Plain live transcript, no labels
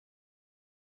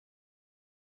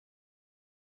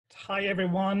Hi,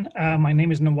 everyone. My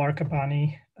name is Nawar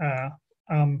Kabani.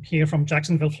 I'm here from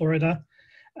Jacksonville, Florida.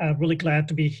 Really glad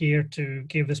to be here to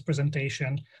give this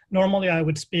presentation. Normally, I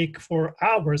would speak for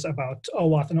hours about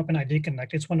OAuth and OpenID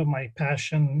Connect. It's one of my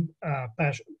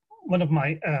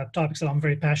topics that I'm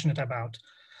very passionate about.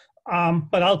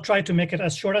 But I'll try to make it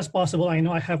as short as possible. I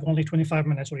know I have only 25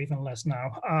 minutes or even less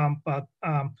now.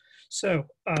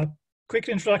 Quick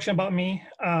introduction about me.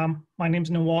 My name's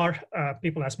Nawar.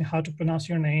 People ask me how to pronounce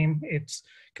your name. It's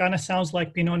kind of sounds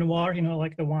like Pinot Noir,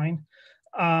 like the wine.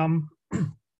 I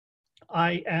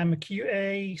am a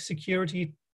QA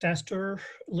security tester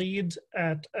lead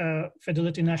at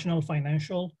Fidelity National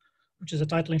Financial, which is a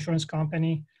title insurance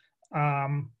company.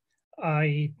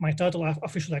 My title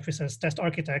officially actually says test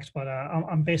architect, but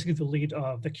I'm basically the lead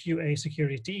of the QA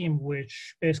security team,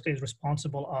 which basically is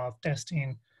responsible of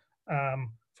testing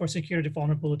for security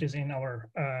vulnerabilities in our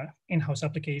in-house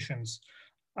applications.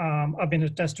 I've been a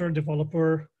tester,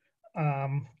 developer,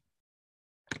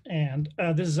 and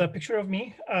this is a picture of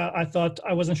me. I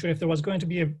wasn't sure if there was going to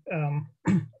be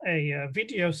a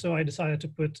video, so I decided to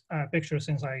put a picture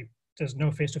since there's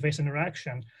no face-to-face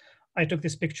interaction. I took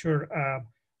this picture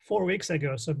 4 weeks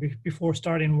ago, so before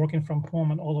starting working from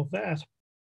home and all of that.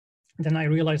 Then I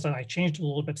realized that I changed a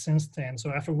little bit since then.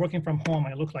 So after working from home,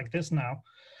 I look like this now.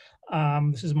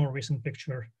 This is a more recent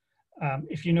picture.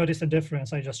 If you notice the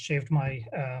difference, I just shaved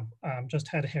just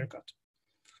had a haircut.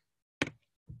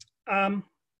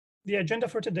 The agenda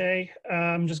for today,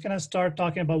 I'm just gonna start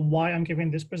talking about why I'm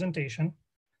giving this presentation.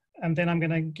 And then I'm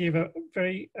gonna give a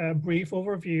very brief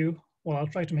overview, well, I'll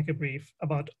try to make it brief,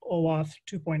 about OAuth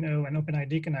 2.0 and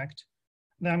OpenID Connect.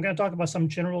 Then I'm gonna talk about some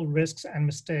general risks and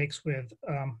mistakes with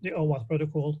the OAuth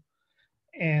protocol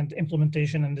and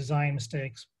implementation and design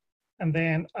mistakes. And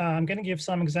then I'm going to give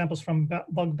some examples from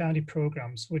bug bounty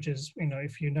programs, which is,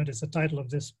 if you notice, the title of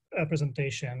this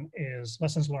presentation is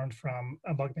Lessons Learned from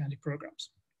Bug Bounty Programs.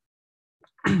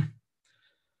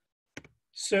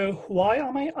 So why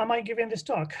am I giving this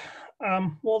talk?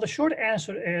 Well, the short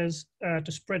answer is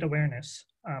to spread awareness.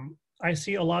 I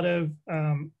see a lot of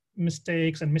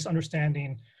mistakes and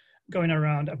misunderstanding going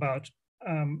around about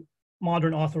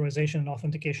modern authorization and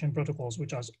authentication protocols,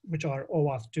 which are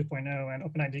OAuth 2.0 and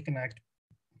OpenID Connect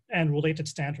and related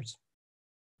standards.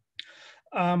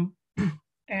 And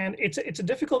it's a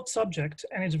difficult subject,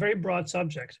 and it's a very broad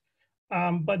subject.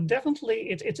 But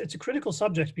definitely it's a critical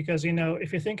subject because,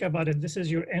 if you think about it, this is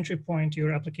your entry point to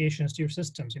your applications, to your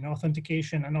systems.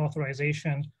 Authentication and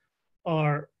authorization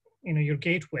are, your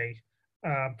gateway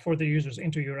for the users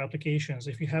into your applications.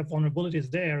 If you have vulnerabilities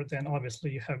there, then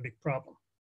obviously you have a big problem.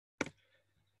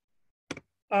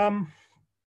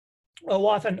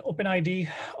 OAuth and OpenID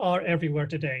are everywhere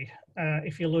today.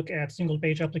 If you look at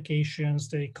single-page applications,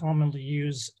 they commonly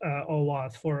use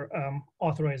OAuth for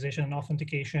authorization and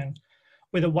authentication.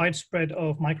 With a widespread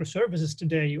of microservices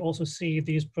today, you also see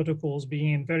these protocols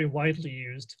being very widely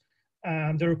used.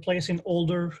 They're replacing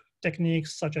older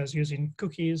techniques such as using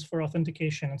cookies for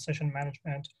authentication and session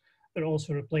management. They're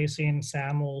also replacing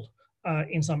SAML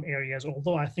in some areas,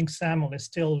 although I think SAML is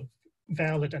still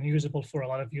valid and usable for a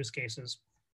lot of use cases.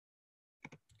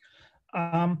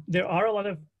 There are a lot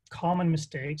of common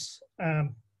mistakes,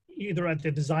 either at the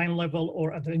design level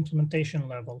or at the implementation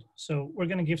level. So we're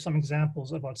going to give some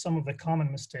examples about some of the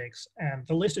common mistakes, and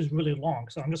the list is really long,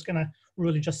 so I'm just going to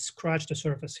really just scratch the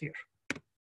surface here.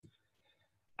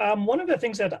 One of the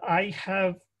things that I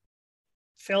have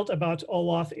felt about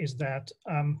OAuth is that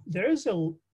there is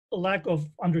a lack of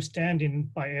understanding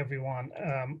by everyone.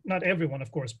 Not everyone,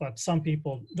 of course, but some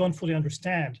people don't fully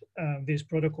understand these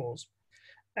protocols.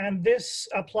 And this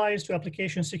applies to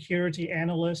application security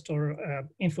analysts or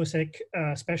InfoSec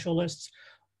specialists,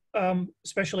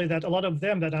 especially that a lot of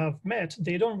them that I've met,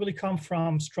 they don't really come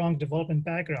from strong development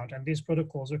background. And these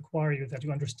protocols require you that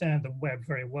you understand the web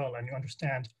very well and you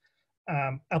understand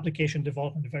application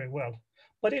development very well.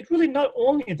 But it's really not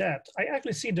only that. I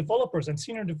actually see developers and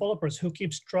senior developers who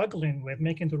keep struggling with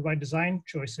making the right design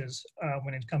choices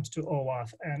when it comes to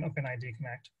OAuth and OpenID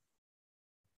Connect.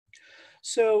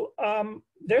 So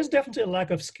there's definitely a lack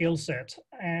of skill set,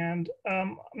 and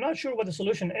I'm not sure what the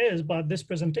solution is, but this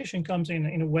presentation comes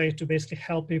in a way to basically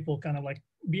help people kind of like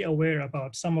be aware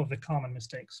about some of the common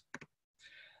mistakes.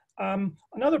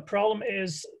 Another problem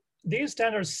is these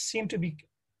standards seem to be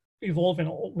evolving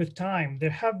with time.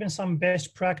 There have been some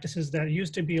best practices that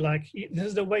used to be like, this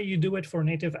is the way you do it for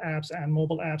native apps and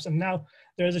mobile apps. And now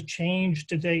there's a change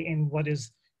today in what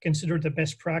is considered the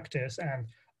best practice. And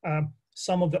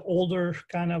some of the older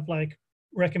kind of like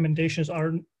recommendations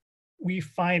are we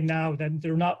find now that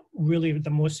they're not really the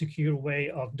most secure way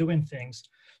of doing things.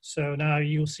 So now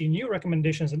you'll see new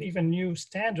recommendations and even new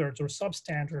standards or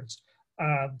substandards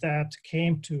that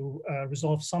came to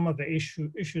resolve some of the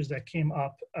issues that came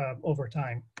up over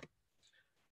time.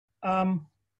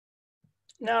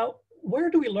 Now,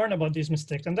 where do we learn about these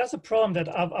mistakes? And that's a problem that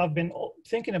I've been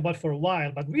thinking about for a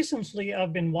while, but recently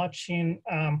I've been watching,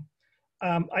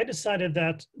 I decided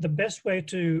that the best way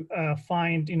to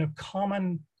find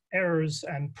common errors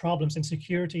and problems in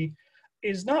security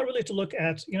is not really to look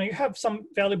at, you have some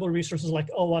valuable resources like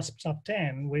OWASP Top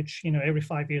 10, which, every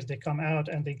 5 years they come out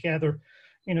and they gather,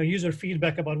 user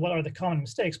feedback about what are the common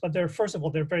mistakes. But first of all,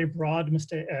 they're very broad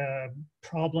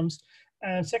problems.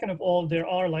 And second of all, there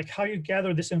are like how you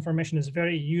gather this information is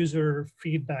very user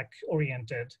feedback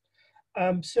oriented.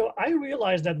 So I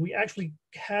realized that we actually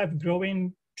have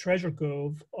growing treasure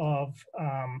trove of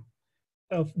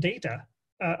data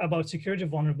about security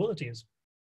vulnerabilities.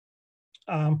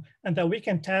 And that we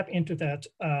can tap into that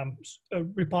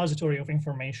repository of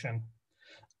information.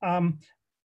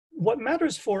 What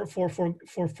matters for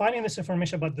finding this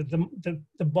information about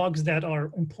the bugs that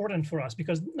are important for us,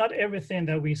 because not everything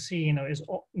that we see is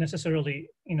necessarily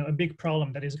a big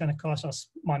problem that is going to cost us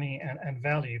money and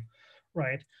value,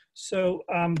 right? So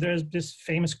there's this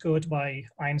famous quote by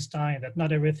Einstein that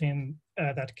not everything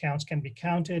that counts can be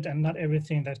counted, and not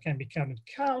everything that can be counted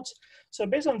counts. So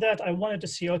based on that, I wanted to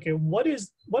see, okay, what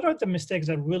are the mistakes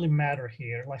that really matter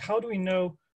here? Like, how do we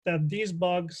know that these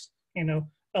bugs,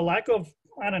 a lack of,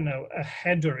 I don't know, a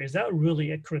header, is that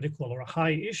really a critical or a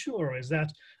high issue, or is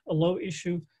that a low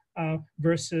issue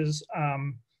versus, I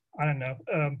don't know,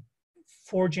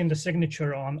 forging the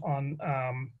signature on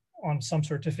some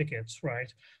certificates,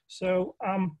 right? So,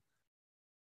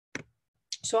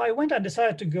 so I went and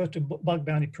decided to go to bug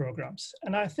bounty programs,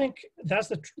 and I think that's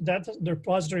the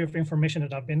repository of information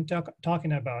that I've been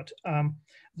talking about.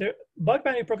 The bug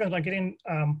bounty programs are getting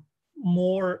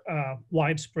more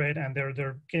widespread, and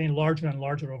they're getting larger and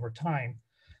larger over time.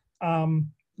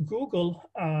 Google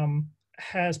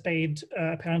has paid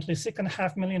apparently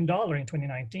 $6.5 million in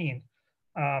 2019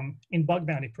 in bug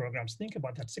bounty programs. Think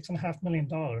about that, $6.5 million.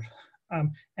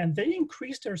 And they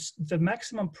increased the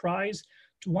maximum prize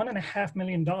to $1.5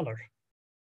 million.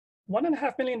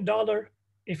 $1.5 million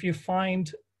if you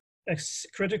find a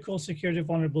critical security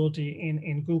vulnerability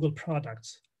in Google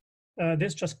products.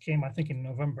 This just came, I think, in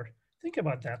November. Think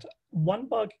about that. One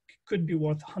bug could be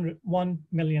worth $1.5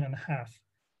 million.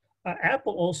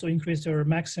 Apple also increased their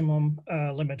maximum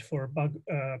limit for bug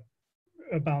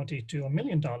bounty to $1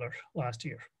 million last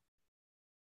year.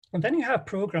 And then you have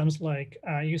programs like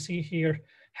you see here,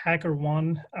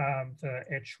 HackerOne. The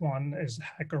H1 is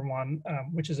HackerOne,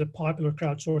 which is a popular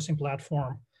crowdsourcing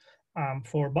platform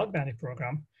for bug bounty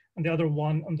program. And the other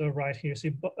one on the right here, you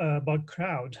see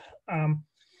BugCrowd.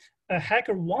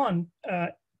 HackerOne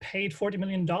paid $40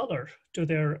 million to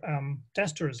their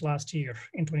testers last year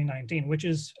in 2019, which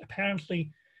is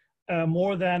apparently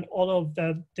more than all of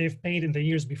that they've paid in the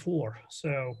years before.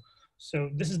 So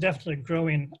this is definitely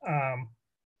growing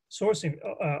sourcing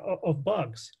of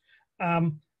bugs.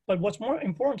 But what's more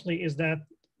importantly is that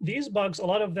these bugs, a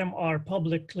lot of them are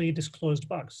publicly disclosed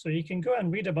bugs. So you can go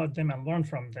and read about them and learn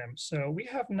from them. So we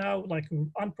have now like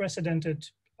unprecedented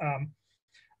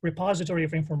repository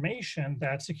of information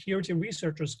that security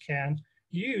researchers can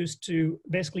use to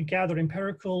basically gather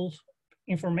empirical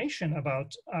information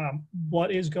about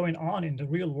what is going on in the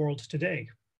real world today.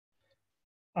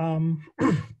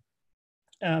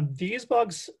 These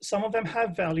bugs, some of them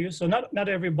have value. So not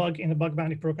every bug in the bug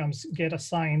bounty programs get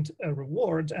assigned a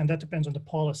reward, and that depends on the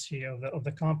policy of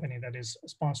the company that is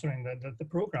sponsoring the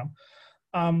program.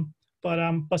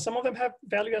 But some of them have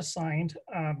value assigned.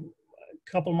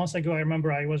 A couple months ago, I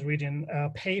remember I was reading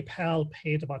PayPal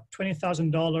paid about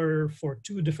 $20,000 for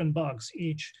 2 different bugs,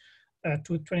 each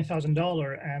to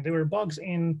 $20,000, and there were bugs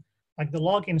in like the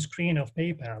login screen of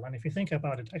PayPal. And if you think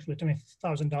about it, actually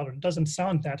 $20,000 doesn't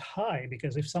sound that high,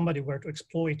 because if somebody were to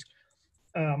exploit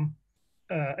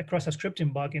a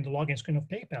cross-scripting bug in the login screen of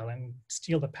PayPal and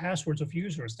steal the passwords of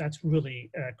users, that's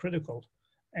really critical.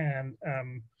 And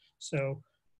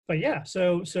but yeah,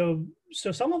 so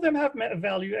some of them have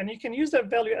value, and you can use that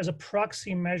value as a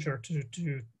proxy measure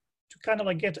to kind of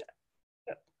like get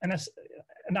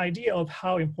an idea of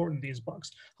how important these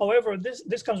bugs. However,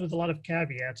 this comes with a lot of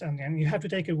caveats, and you have to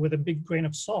take it with a big grain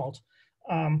of salt,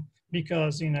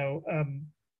 because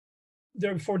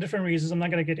there are 4 different reasons I'm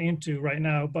not going to get into right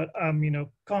now, but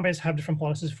companies have different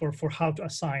policies for how to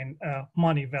assign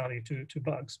money value to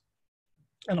bugs,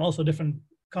 and also different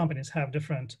companies have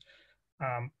different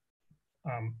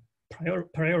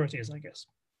priorities, I guess.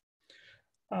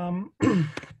 Um,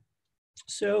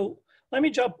 so let me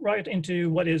jump right into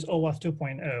what is OAuth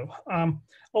 2.0.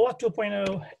 OAuth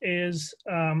 2.0 is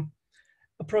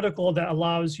a protocol that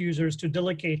allows users to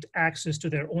delegate access to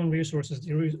their own resources,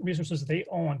 the resources they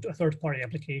own, to a third-party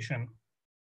application.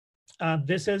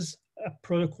 This is a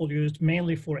protocol used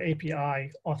mainly for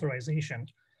API authorization.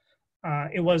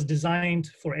 It was designed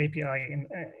for API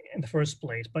in the first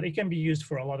place, but it can be used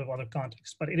for a lot of other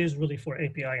contexts, but it is really for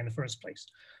API in the first place.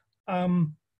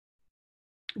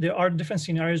 There are different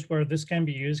scenarios where this can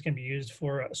be used. It can be used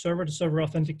for server-to-server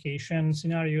authentication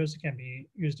scenarios. It can be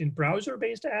used in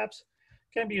browser-based apps.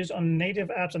 It can be used on native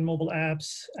apps and mobile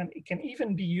apps. And it can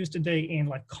even be used today in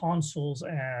like consoles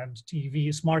and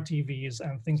TVs, smart TVs,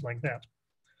 and things like that.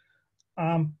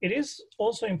 It is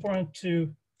also important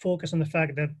to focus on the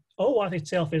fact that OAuth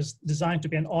itself is designed to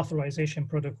be an authorization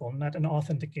protocol, not an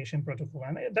authentication protocol.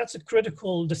 And that's a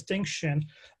critical distinction.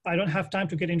 I don't have time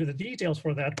to get into the details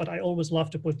for that, but I always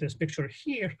love to put this picture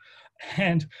here.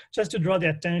 And just to draw the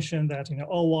attention that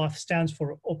OAuth stands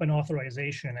for open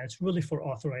authorization. And it's really for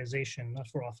authorization, not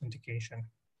for authentication.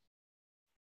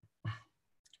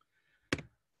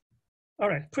 All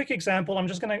right, quick example. I'm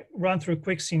just going to run through a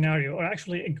quick scenario, or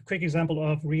actually a quick example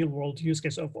of real-world use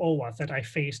case of OAuth that I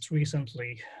faced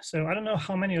recently. So I don't know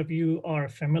how many of you are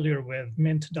familiar with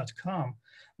mint.com.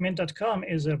 Mint.com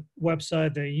is a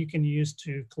website that you can use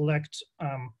to collect,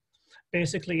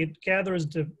 basically it gathers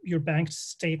your bank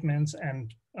statements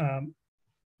and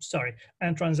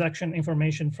transaction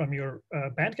information from your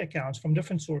bank accounts from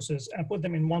different sources and put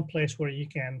them in one place where you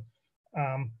can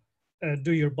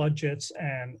do your budgets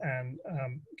and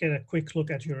get a quick look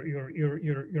at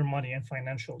your money and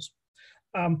financials.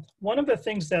 One of the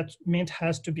things that Mint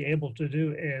has to be able to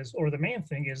do is, or the main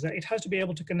thing is that it has to be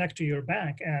able to connect to your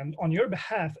bank and on your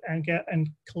behalf and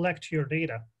collect your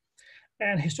data.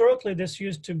 And historically, this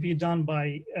used to be done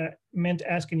by Mint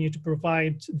asking you to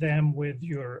provide them with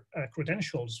your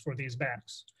credentials for these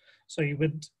banks. So you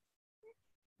would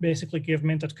basically give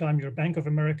Mint.com your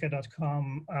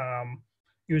bankofamerica.com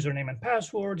username and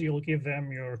password. You'll give them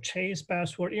your Chase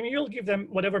password. You'll give them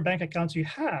whatever bank accounts you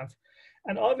have.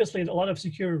 And obviously, a lot of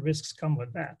security risks come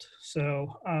with that.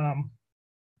 So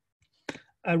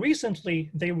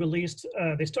recently, they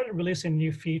started releasing a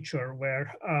new feature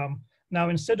where now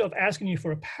instead of asking you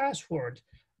for a password,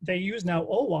 they use now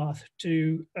OAuth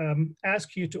to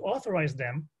ask you to authorize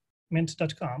them,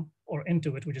 Mint.com or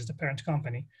Intuit, which is the parent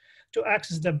company, to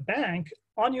access the bank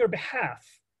on your behalf.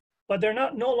 But they're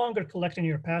no longer collecting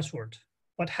your password.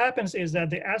 What happens is that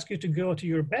they ask you to go to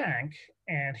your bank,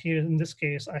 and here in this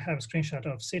case, I have a screenshot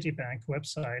of Citibank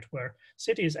website where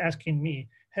Citi is asking me,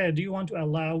 hey, do you want to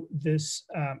allow this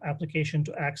application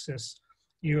to access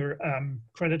your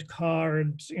credit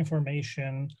card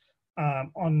information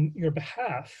on your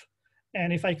behalf?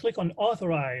 And if I click on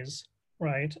authorize,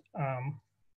 right,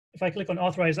 if I click on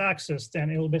authorize access, then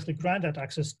it will basically grant that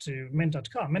access to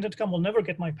Mint.com. Mint.com will never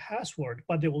get my password,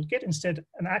 but they will get instead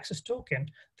an access token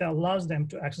that allows them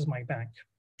to access my bank.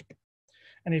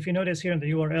 And if you notice here in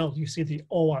the URL, you see the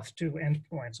OAuth 2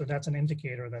 endpoint. So that's an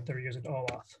indicator that they're using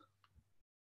OAuth.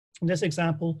 In this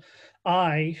example,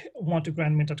 I want to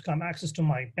grant Mint.com access to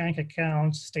my bank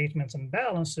accounts, statements, and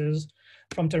balances.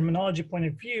 From terminology point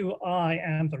of view, I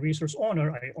am the resource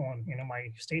owner. I own my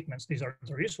statements. These are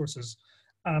the resources.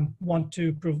 Want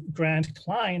to grant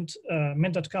client,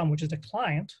 Mint.com, which is the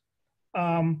client,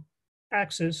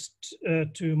 access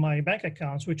to my bank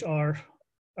accounts, which are,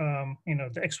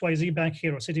 the XYZ bank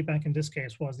here, or Citibank in this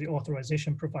case, was the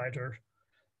authorization provider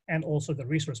and also the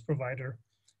resource provider.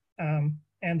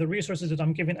 And the resources that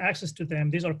I'm giving access to them,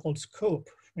 these are called scope,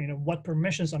 what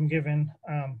permissions I'm given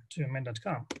to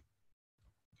Mint.com.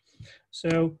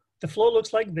 So the flow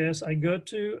looks like this. I go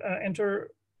to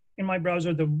enter in my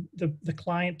browser the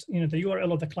client, the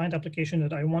URL of the client application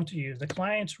that I want to use. The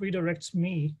client redirects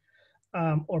me,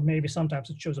 or maybe sometimes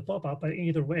it shows a pop-up, but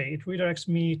either way, it redirects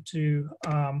me to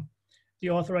the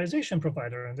authorization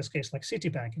provider, in this case, like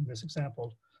Citibank in this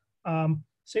example.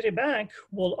 Citibank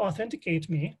will authenticate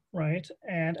me, right,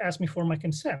 and ask me for my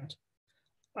consent.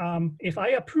 If I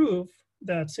approve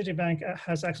that Citibank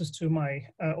has access to my,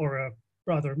 or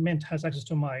rather Mint has access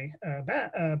to my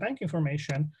bank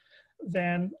information,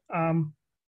 then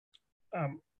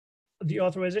the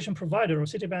authorization provider or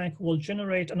Citibank will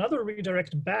generate another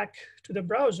redirect back to the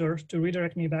browser to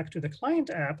redirect me back to the client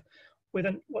app with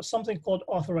something called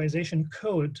authorization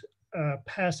code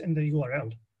passed in the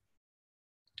URL.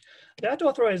 That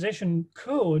authorization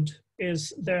code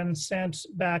is then sent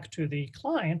back to the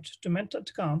client, to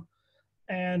Mint.com,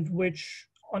 and which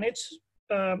on its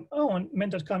own,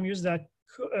 Mint.com uses that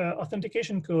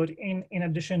authentication code in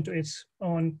addition to its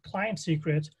own client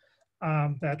secret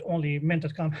that only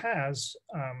Mint.com has,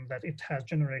 that it has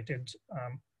generated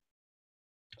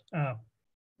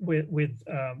with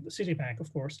Citibank,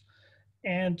 of course.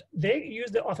 And they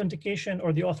use the authentication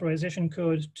or the authorization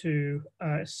code to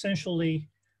essentially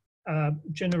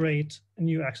generate a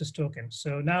new access token.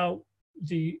 So now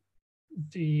the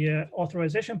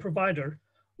authorization provider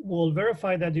will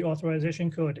verify that the authorization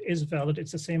code is valid.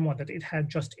 It's the same one that it had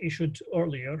just issued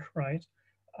earlier, right,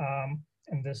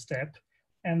 in this step.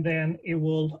 And then it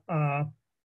will,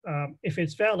 if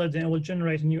it's valid, then it will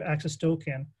generate a new access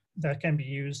token that can be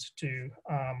used to,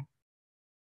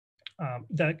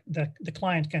 that the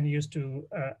client can use to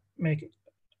make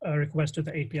a request to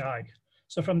the API.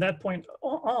 So from that point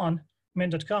on,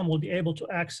 Mint.com will be able to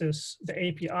access the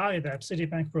API that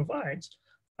Citibank provides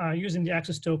using the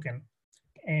access token.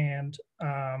 And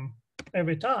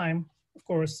every time, of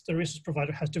course, the resource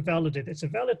provider has to validate it's a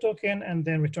valid token and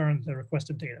then return the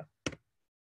requested data.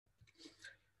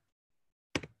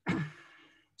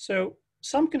 So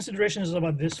some considerations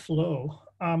about this flow.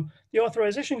 The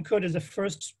authorization code is the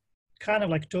first kind of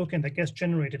like token that gets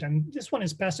generated. And this one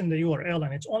is passed in the URL,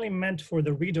 and it's only meant for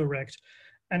the redirect.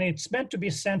 And it's meant to be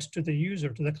sent to the user,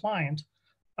 to the client,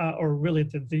 or really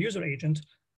the user agent,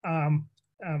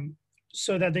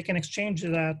 so that they can exchange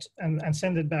that and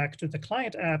send it back to the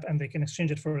client app, and they can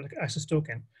exchange it for the access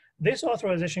token. This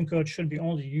authorization code should be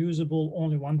only usable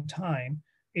only one time.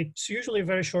 It's usually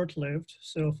very short-lived,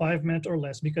 so 5 minutes or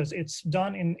less, because it's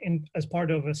done as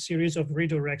part of a series of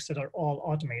redirects that are all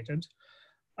automated.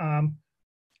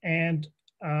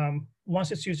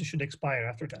 Once it's used, it should expire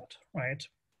after that, right?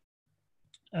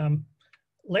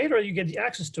 Later, you get the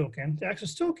access token. The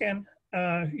access token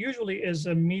usually is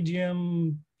a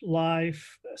medium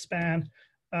life span.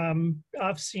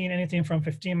 I've seen anything from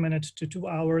 15 minutes to 2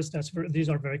 hours. These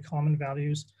are very common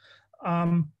values.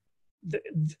 The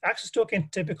access token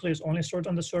typically is only stored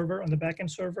on the server, on the backend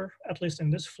server, at least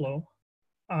in this flow.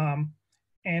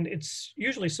 And it's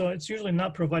usually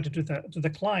not provided to the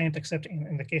client, except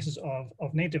in the cases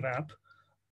of native app.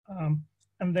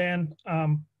 And then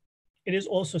it is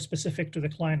also specific to the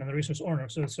client and the resource owner.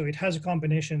 So it has a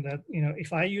combination that,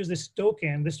 if I use this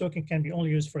token can be only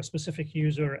used for a specific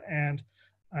user and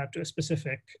to a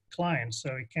specific client.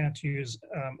 So you can't use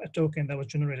a token that was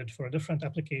generated for a different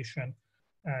application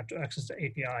to access the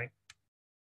API.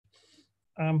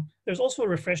 There's also a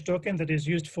refresh token that is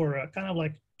used for kind of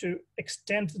like to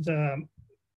extend the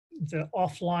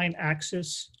offline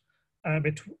access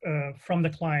from the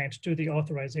client to the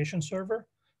authorization server.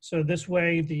 So this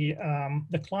way, the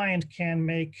client can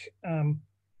make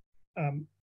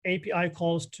API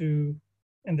calls to,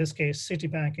 in this case,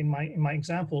 Citibank in my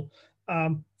example,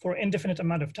 for indefinite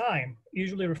amount of time.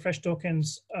 Usually, refresh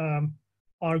tokens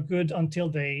are good until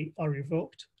they are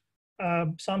revoked.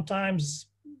 Sometimes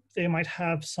they might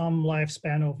have some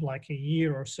lifespan of like a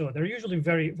year or so. They're usually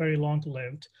very, very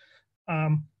long-lived.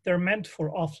 They're meant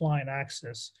for offline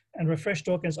access, and refresh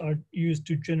tokens are used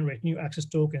to generate new access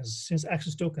tokens, since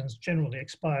access tokens generally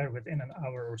expire within an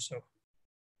hour or so.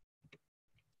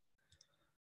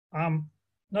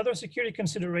 Another security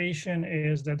consideration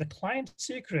is that the client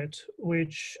secret,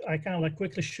 which I kind of like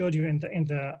quickly showed you in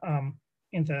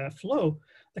the flow,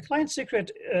 the client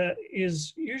secret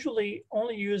is usually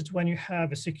only used when you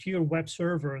have a secure web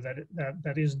server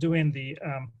that is doing the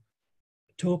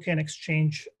token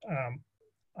exchange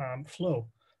flow.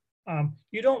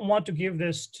 You don't want to give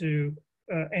this to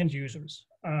end users.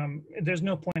 There's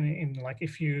no point in like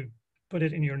if you put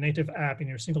it in your native app, in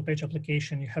your single page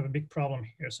application, you have a big problem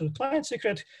here. So the client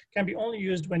secret can be only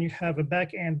used when you have a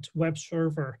backend web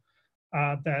server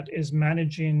that is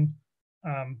managing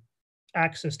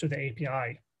access to the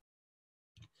API.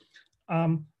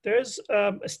 There's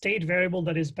a state variable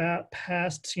that is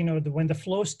passed, when the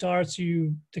flow starts,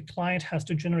 the client has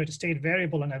to generate a state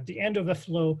variable, and at the end of the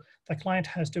flow, the client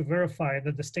has to verify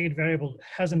that the state variable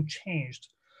hasn't changed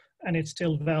and it's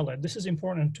still valid. This is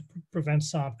important to prevent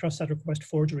some cross-site request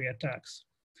forgery attacks.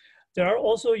 There are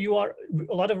also a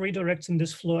lot of redirects in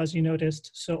this flow, as you noticed.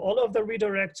 So all of the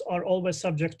redirects are always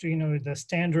subject to the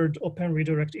standard open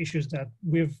redirect issues that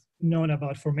we've known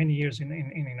about for many years in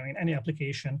any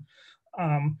application.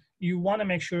 You want to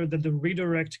make sure that the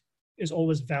redirect is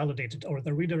always validated, or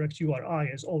the redirect URI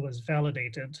is always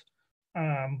validated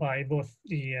by both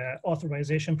the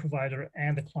authorization provider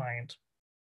and the client.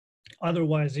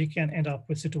 Otherwise, you can end up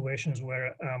with situations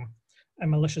where a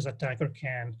malicious attacker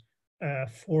can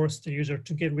force the user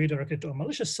to get redirected to a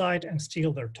malicious site and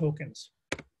steal their tokens.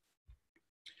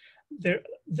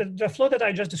 The flow that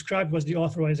I just described was the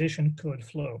authorization code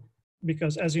flow.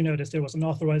 because as you noticed, there was an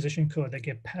authorization code that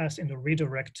get passed in the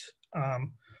redirect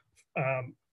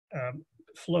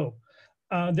flow.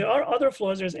 There are other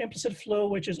flows. There's implicit flow,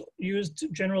 which is used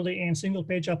generally in single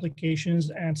page applications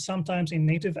and sometimes in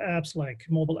native apps like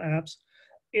mobile apps.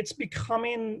 It's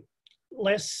becoming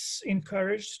less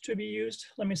encouraged to be used,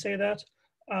 let me say that,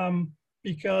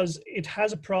 because it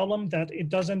has a problem that it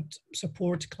doesn't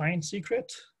support client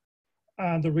secret.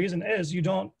 The reason is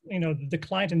the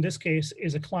client in this case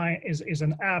is is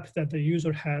an app that the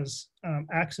user has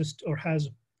access to or has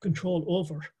control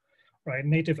over, right?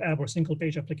 Native app or single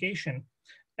page application.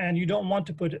 And you don't want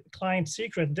to put client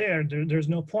secret there. There's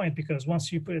no point, because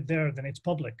once you put it there, then it's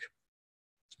public.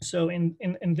 So in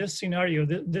this scenario,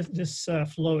 this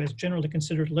flow is generally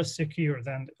considered less secure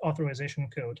than the authorization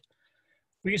code.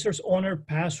 Resource owner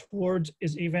password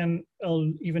is even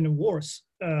worse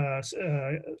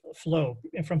flow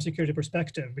from security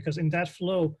perspective, because in that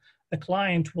flow, the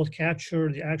client will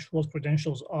capture the actual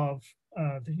credentials of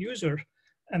the user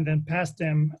and then pass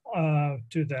them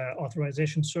to the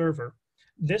authorization server.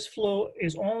 This flow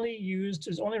is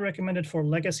only recommended for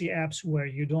legacy apps where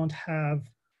you don't have,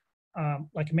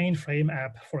 like mainframe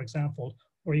app, for example,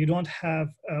 where you don't have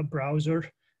a browser,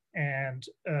 and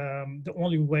the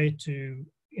only way to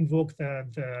invoke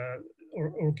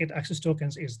or get access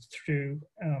tokens is through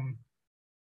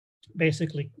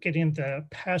basically getting the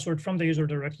password from the user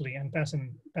directly and pass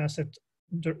it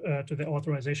to the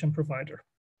authorization provider.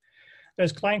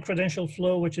 There's client credential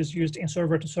flow, which is used in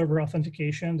server-to-server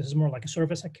authentication. This is more like a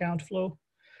service account flow.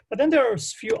 But then there are a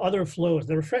few other flows.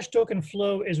 The refresh token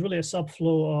flow is really a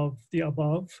subflow of the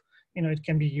above. It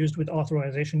can be used with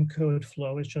authorization code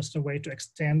flow. It's just a way to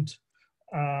extend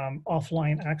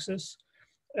offline access.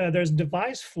 There's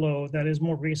device flow that is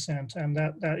more recent, and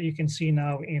that you can see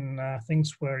now in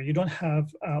things where you don't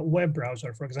have a web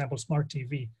browser, for example, smart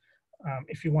TV.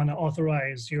 If you want to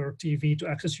authorize your TV to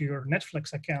access your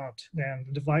Netflix account, then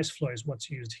the device flow is what's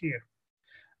used here.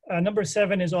 Number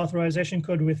 7 is authorization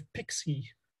code with PKCE.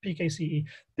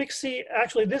 PKCE,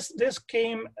 actually, this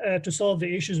came to solve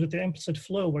the issues with the implicit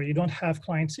flow where you don't have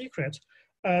client secret.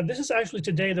 This is actually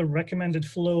today the recommended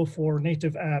flow for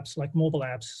native apps, like mobile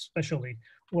apps especially,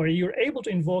 where you're able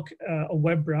to invoke a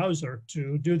web browser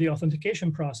to do the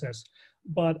authentication process,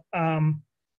 but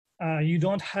you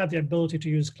don't have the ability to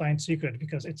use client secret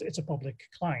because it's a public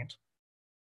client.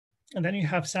 And then you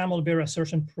have SAML-bearer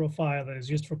assertion profile that is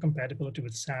used for compatibility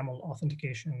with SAML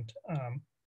authentication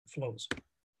flows.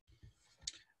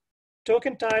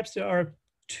 Token types, there are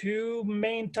 2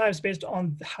 main types based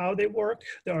on how they work.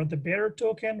 There are the bearer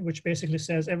token, which basically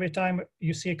says every time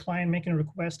you see a client making a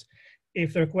request,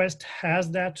 if the request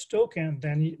has that token,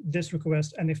 then this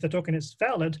request, and if the token is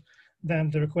valid,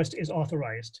 then the request is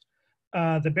authorized.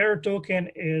 The bearer token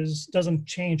doesn't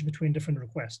change between different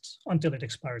requests until it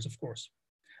expires, of course.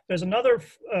 There's another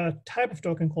type of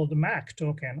token called the MAC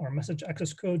token, or message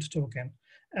access code token.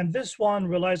 And this one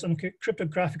relies on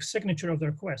cryptographic signature of the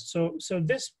request. So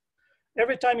this,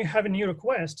 every time you have a new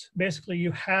request, basically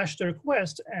you hash the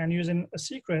request, and using a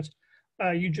secret,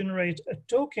 you generate a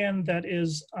token that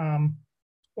is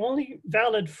only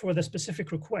valid for the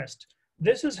specific request.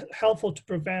 This is helpful to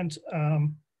prevent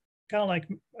kind of like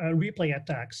replay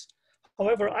attacks.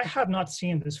 However, I have not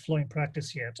seen this flow in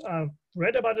practice yet. I've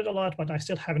read about it a lot, but I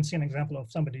still haven't seen an example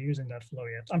of somebody using that flow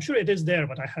yet. I'm sure it is there,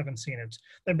 but I haven't seen it.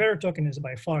 The bearer token is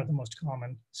by far the most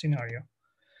common scenario.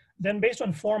 Then based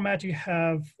on format, you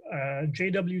have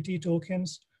JWT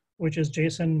tokens, which is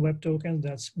JSON web tokens.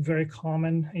 That's very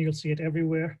common. You'll see it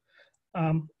everywhere.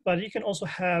 But you can also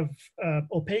have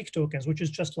opaque tokens, which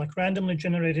is just like randomly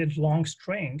generated long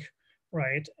string,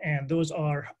 right? And those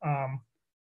are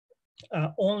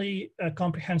only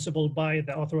comprehensible by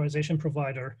the authorization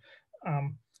provider.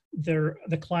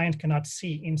 The client cannot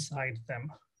see inside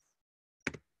them.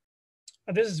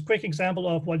 This is a quick example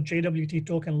of what JWT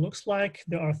token looks like.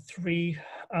 There are three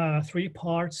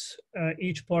parts.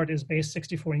 Each part is base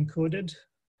 64 encoded.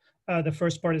 The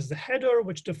first part is the header,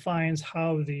 which defines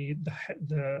how the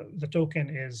token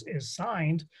is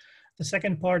signed. The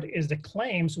second part is the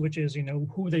claims, which is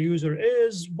who the user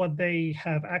is, what they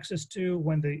have access to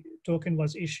when the token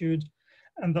was issued.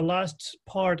 And the last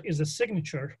part is the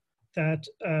signature that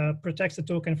protects the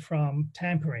token from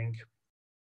tampering.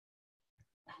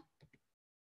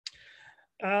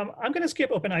 I'm going to skip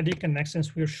OpenID Connect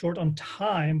since we're short on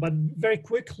time, but very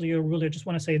quickly, I really just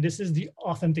want to say this is the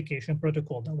authentication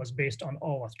protocol that was based on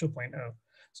OAuth 2.0.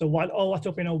 So while OAuth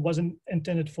 2.0 wasn't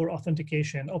intended for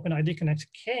authentication, OpenID Connect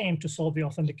came to solve the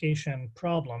authentication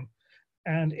problem,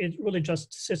 and it really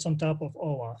just sits on top of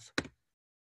OAuth.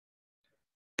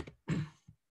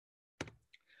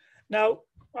 Now,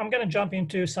 I'm going to jump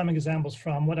into some examples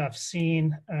from what I've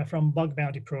seen from bug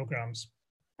bounty programs.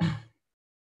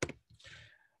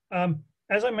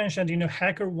 As I mentioned,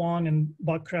 HackerOne and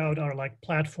BugCrowd are like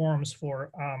platforms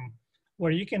for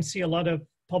where you can see a lot of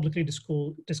publicly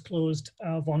disclosed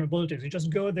vulnerabilities. You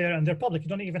just go there and they're public. You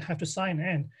don't even have to sign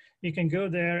in. You can go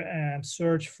there and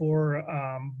search for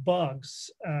bugs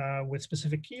with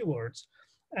specific keywords.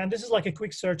 And this is like a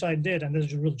quick search I did, and this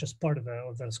is really just part of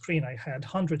the screen. I had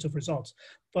hundreds of results,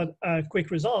 but quick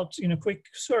results, quick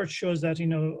search shows that,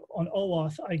 on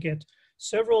OAuth, I get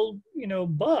several,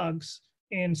 bugs,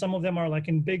 and some of them are like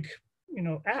in big,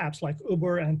 apps like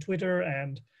Uber and Twitter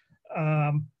and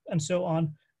so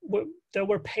on, that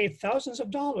were paid thousands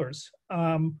of dollars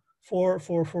for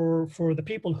the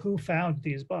people who found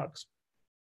these bugs.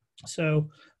 So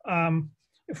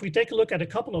if we take a look at a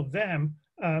couple of them,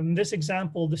 this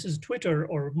example, this is Twitter,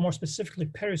 or more specifically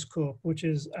Periscope, which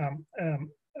is a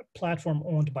platform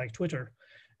owned by Twitter.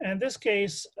 In this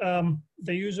case, the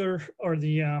user or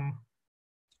the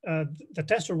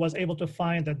tester was able to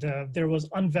find that there was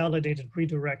unvalidated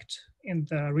redirect in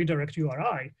the redirect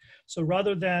URI. So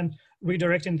rather than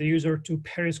redirecting the user to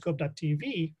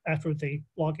periscope.tv after they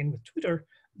log in with Twitter,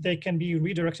 they can be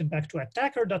redirected back to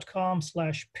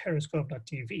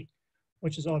attacker.com/periscope.tv,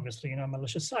 which is obviously a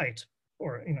malicious site,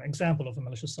 or example of a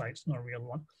malicious site. It's not a real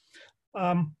one.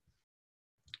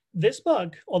 This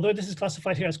bug, although this is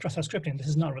classified here as cross-site scripting, this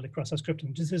is not really cross-site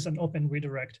scripting. This is an open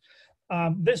redirect.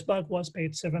 This bug was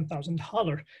paid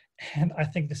 $7,000, and I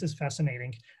think this is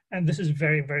fascinating. And this is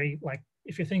very, very, like,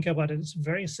 if you think about it, it's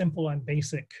very simple and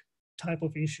basic type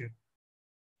of issue.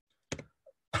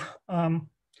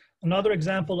 Another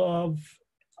example of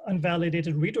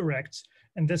unvalidated redirects,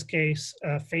 in this case,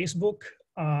 Facebook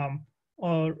and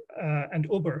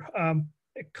Uber.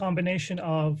 A combination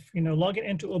of logging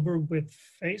into Uber with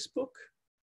Facebook.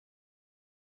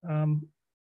 I'm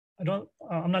not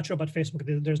sure about Facebook.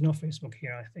 There's no Facebook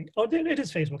here, I think. Oh, it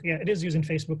is Facebook. Yeah, it is using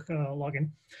Facebook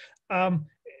login.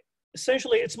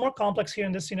 Essentially, it's more complex here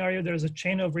in this scenario. There's a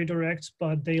chain of redirects,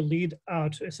 but they lead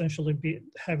out to essentially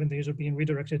having the user being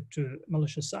redirected to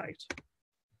malicious site.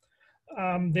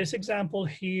 This example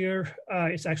here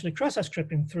is actually cross-site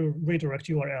scripting through redirect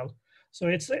URL. So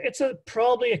it's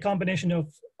probably a combination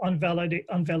of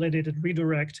unvalidated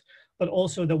redirect, but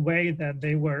also the way that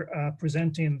they were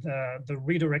presenting the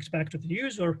redirect back to the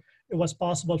user. It was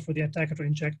possible for the attacker to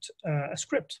inject a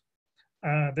script,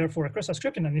 therefore a cross-site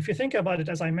scripting. And if you think about it,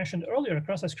 as I mentioned earlier,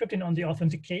 cross-site scripting on the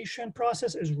authentication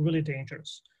process is really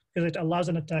dangerous because it allows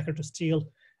an attacker to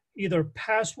steal either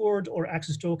password or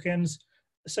access tokens,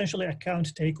 essentially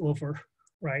account takeover,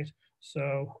 right?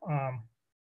 So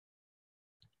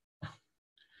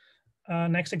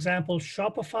next example,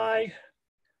 Shopify.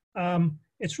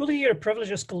 It's really a privilege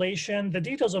escalation. The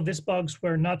details of these bugs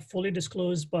were not fully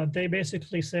disclosed, but they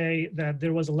basically say that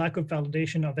there was a lack of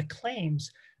validation of the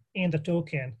claims in the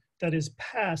token that is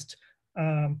passed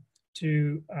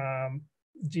to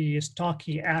the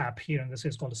Stocky app here, in this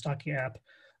case called the Stocky app,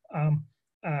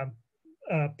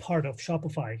 part of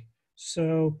Shopify.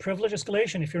 So privilege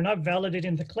escalation, if you're not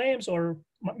validating the claims, or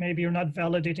maybe you're not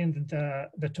validating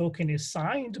the token is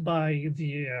signed by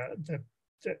the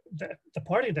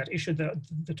party that issued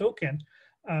the token,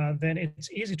 then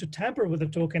it's easy to tamper with the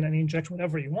token and inject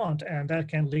whatever you want, and that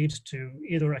can lead to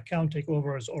either account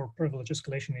takeovers or privilege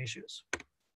escalation issues.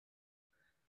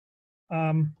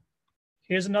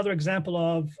 Here's another example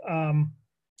of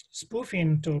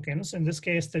spoofing tokens. In this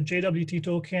case, the JWT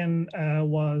token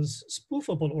was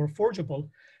spoofable or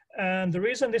forgeable. And the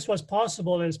reason this was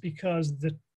possible is because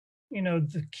the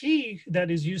key that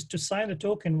is used to sign the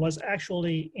token was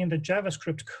actually in the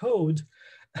JavaScript code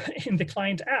in the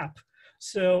client app.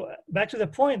 So back to the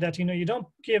point that, you don't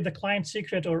give the client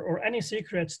secret or any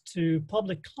secrets to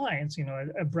public clients.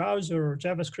 A browser or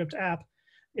JavaScript app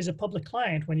is a public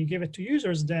client. When you give it to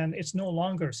users, then it's no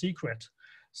longer secret.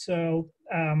 So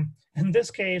in this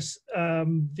case,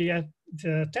 the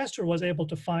tester was able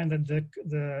to find that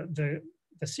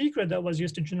the secret that was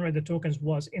used to generate the tokens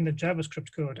was in the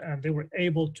JavaScript code, and they were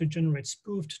able to generate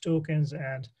spoofed tokens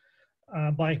and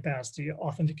bypass the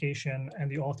authentication and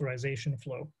the authorization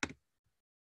flow.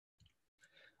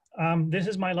 This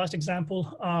is my last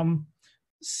example.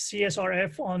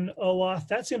 CSRF on OAuth,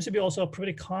 that seems to be also a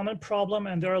pretty common problem,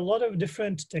 and there are a lot of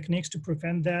different techniques to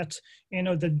prevent that.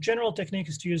 The general technique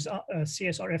is to use a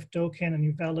CSRF token and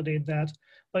you validate that.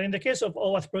 But in the case of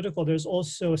OAuth protocol, there's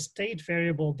also a state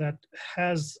variable that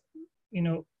has,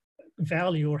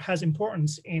 value or has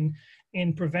importance in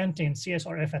preventing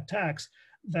CSRF attacks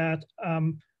that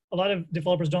a lot of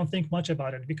developers don't think much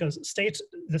about it, because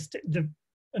the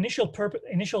initial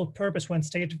purpose when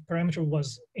state parameter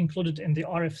was included in the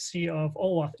RFC of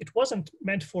OAuth, it wasn't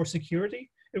meant for security.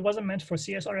 It wasn't meant for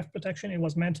CSRF protection. It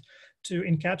was meant to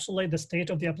encapsulate the state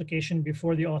of the application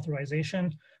before the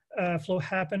authorization flow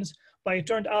happens. But it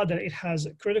turned out that it has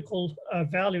critical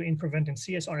value in preventing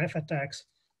CSRF attacks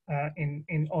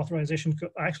in authorization,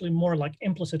 actually more like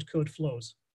implicit code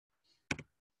flows.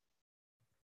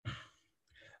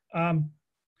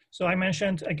 So I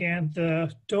mentioned, again,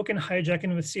 the token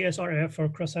hijacking with CSRF or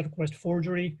cross-site request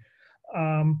forgery.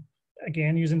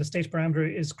 Again, using the state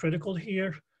parameter is critical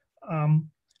here.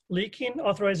 Leaking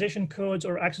authorization codes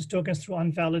or access tokens through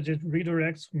unvalidated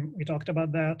redirects, we talked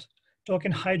about that.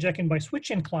 Token hijacking by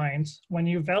switching clients. When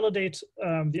you validate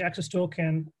the access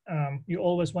token, you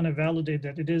always want to validate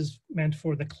that it is meant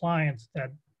for the client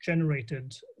that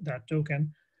generated that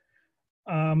token.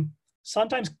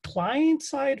 Sometimes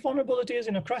client-side vulnerabilities,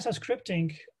 cross-site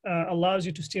scripting allows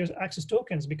you to steer access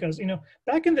tokens because,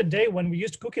 back in the day when we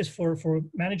used cookies for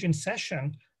managing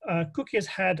session, cookies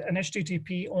had an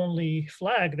HTTP-only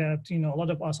flag that, a lot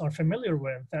of us are familiar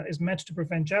with that is meant to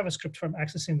prevent JavaScript from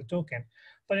accessing the token.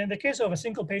 But in the case of a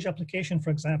single-page application, for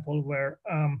example, where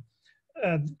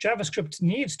JavaScript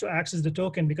needs to access the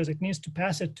token because it needs to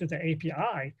pass it to the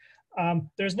API,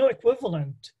 there's no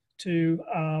equivalent to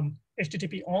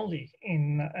HTTP only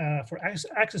for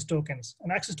access tokens.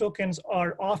 And access tokens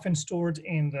are often stored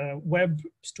in the web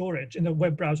storage, in the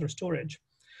web browser storage.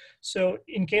 So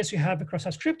in case you have a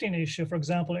cross-site scripting issue, for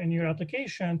example, in your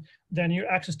application, then your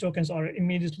access tokens are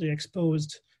immediately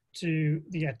exposed to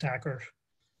the attacker.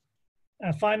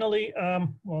 Finally,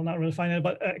 well, not really finally,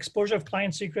 but exposure of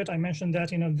client secret. I mentioned that,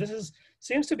 this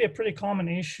seems to be a pretty common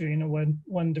issue,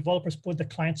 when developers put the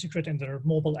client secret in their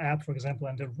mobile app, for example,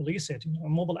 and they release it. A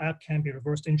mobile app can be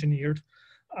reverse engineered.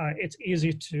 It's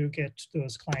easy to get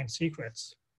those client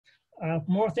secrets.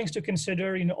 More things to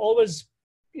consider, always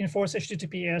enforce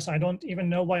HTTPS. I don't even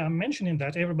know why I'm mentioning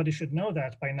that. Everybody should know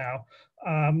that by now.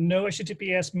 No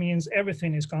HTTPS means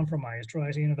everything is compromised,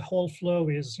 right? The whole flow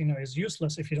is, is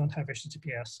useless if you don't have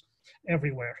HTTPS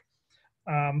everywhere.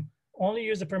 Only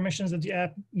use the permissions that the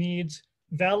app needs.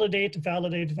 Validate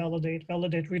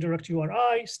redirect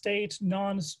URI, state,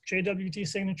 nonce, JWT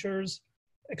signatures,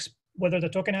 whether the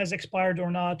token has expired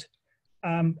or not,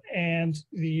 and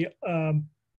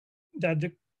that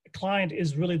the client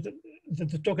is really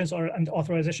the tokens are and the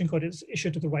authorization code is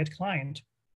issued to the right client.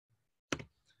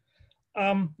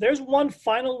 There's one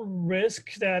final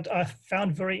risk that I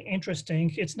found very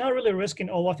interesting. It's not really a risk in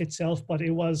OAuth itself, but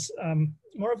it was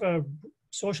more of a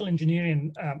social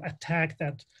engineering attack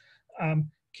that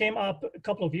came up a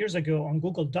couple of years ago on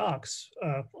Google Docs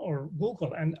or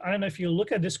Google. And I don't know if you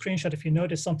look at this screenshot, if you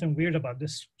notice something weird about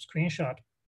this screenshot.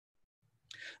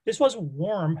 This was a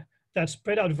worm that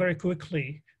spread out very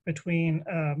quickly between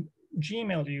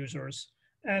Gmail users.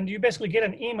 And you basically get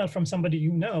an email from somebody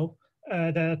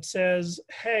that says,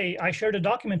 hey, I shared a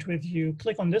document with you.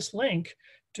 Click on this link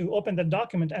to open the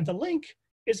document. And the link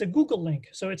is a Google link.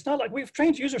 So it's not like we've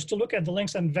trained users to look at the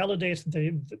links and validate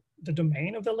the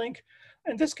domain of the link.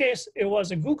 In this case, it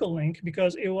was a Google link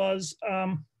because it was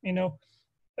a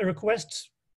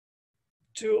request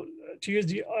to use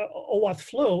the OAuth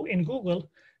flow in Google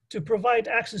to provide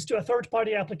access to a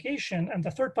third-party application, and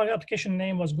the third-party application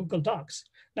name was Google Docs.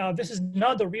 Now, this is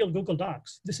not the real Google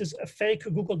Docs. This is a fake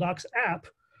Google Docs app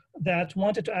that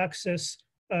wanted to access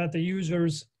the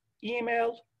user's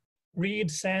email,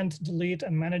 read, send, delete,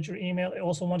 and manage your email. It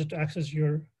also wanted to access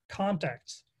your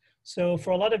contacts. So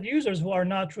for a lot of users who are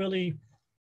not really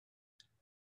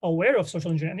aware of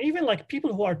social engineering, and even like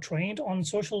people who are trained on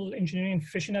social engineering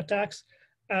phishing attacks,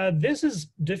 this is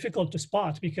difficult to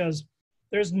spot because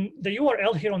the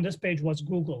URL here on this page was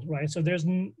Google, right? So there's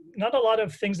not a lot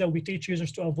of things that we teach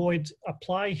users to avoid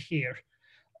apply here.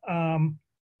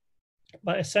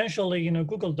 But essentially,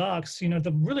 Google Docs,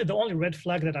 really the only red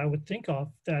flag that I would think of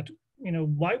that,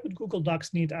 why would Google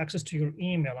Docs need access to your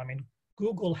email? I mean,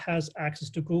 Google has access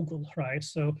to Google, right?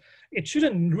 So it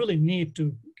shouldn't really need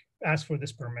to ask for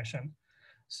this permission.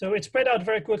 So it spread out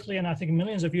very quickly, and I think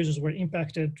millions of users were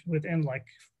impacted within like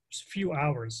a few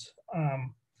hours.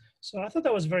 So I thought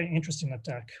that was a very interesting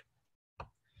attack.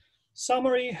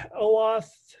 Summary, OAuth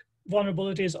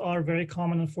vulnerabilities are very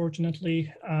common,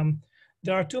 unfortunately.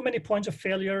 There are too many points of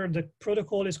failure. The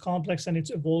protocol is complex and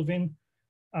it's evolving.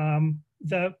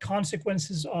 The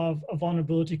consequences of a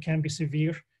vulnerability can be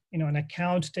severe. An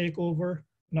account takeover,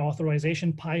 an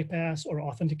authorization bypass or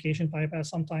authentication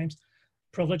bypass sometimes,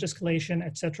 privilege escalation,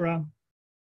 etc.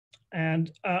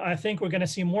 And I think we're going to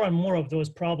see more and more of those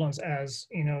problems as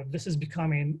this is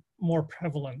becoming more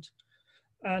prevalent.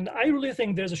 And I really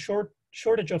think there's a short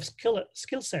shortage of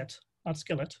skill set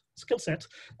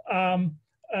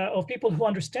of people who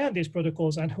understand these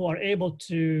protocols and who are able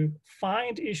to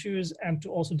find issues and to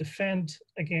also defend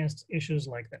against issues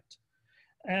like that.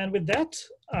 And with that,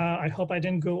 I hope I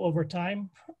didn't go over time.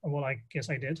 Well, I guess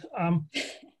I did.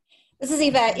 This is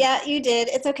Yvette. Yeah, you did.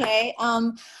 It's okay.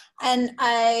 And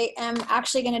I am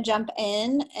actually going to jump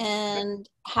in and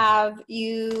have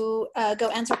you go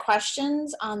answer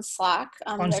questions on Slack.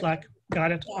 On Slack.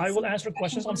 Got it. I will answer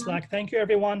questions on Slack. Thank you,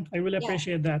 everyone. I really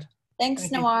appreciate that. Thanks,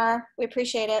 Nawar. We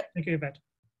appreciate it. Thank you, Yvette.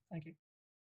 Thank you.